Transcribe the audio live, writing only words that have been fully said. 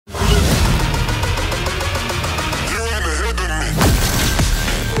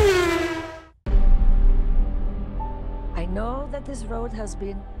that this road has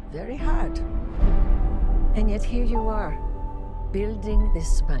been very hard. And yet here you are, building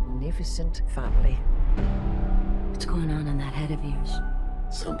this magnificent family. What's going on in that head of yours?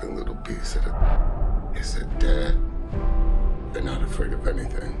 Something little B said it. He said, Dad, they're not afraid of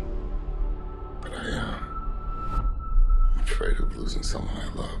anything. But I am. I'm afraid of losing someone I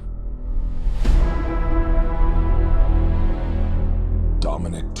love.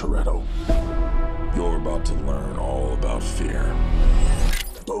 Dominic Toretto, you're about to learn all about fear.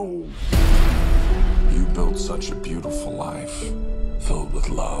 Boom! You built such a beautiful life, filled with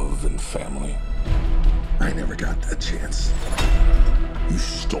love and family. I never got that chance. You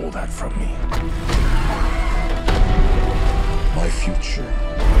stole that from me. My future.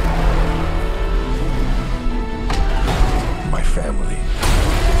 My family.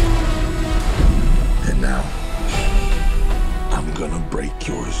 And now, I'm gonna break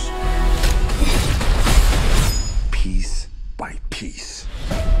yours. Piece by piece.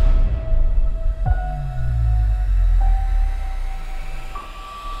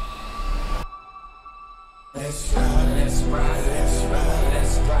 Let's ride, let's ride, let's ride,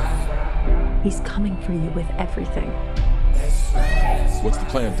 let's ride. He's coming for you with everything. What's the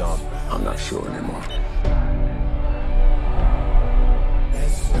plan, Dom? I'm not sure anymore.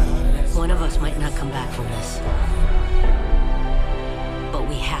 One of us might not come back from this. But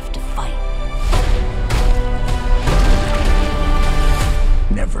we have to fight.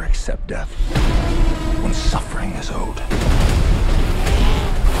 Never accept death when suffering is owed.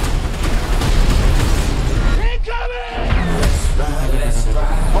 Let's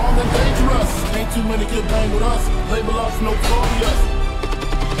ride. Armed and dangerous. Ain't too many get bang with us. Label us notorious.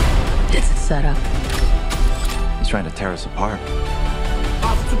 It's a setup. He's trying to tear us apart.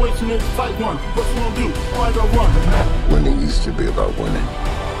 Our situation is fight one. What you gonna do? Fight or run? Winning used to be about winning.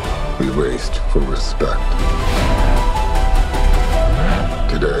 We raced for respect.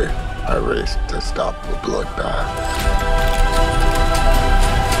 Today, I raced to stop the bloodbath.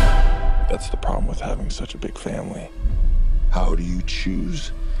 That's the problem with having such a big family. How do you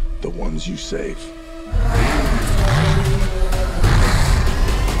choose the ones you save?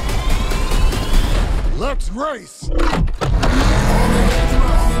 Let's race.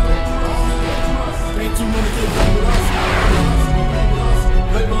 Ain't too many get bang with us.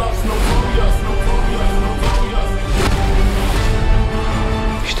 Label us notorious, notorious, notorious.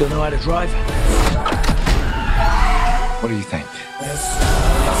 You still know how to drive? What do you think?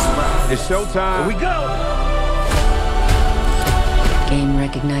 It's showtime. Here we go! Game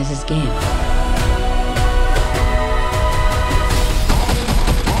recognizes game.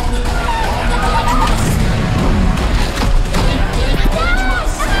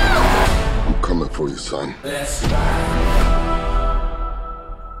 I'm coming for you, son. Let's ride.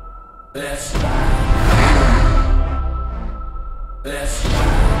 Let's ride. Let's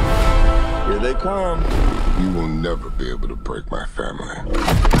ride. Here they come. You will never be able to break my family.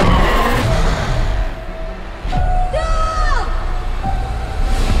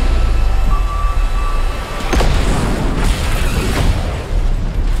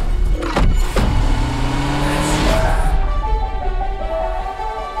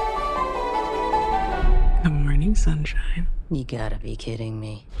 Good morning, sunshine. You gotta be kidding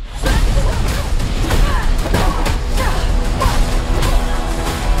me.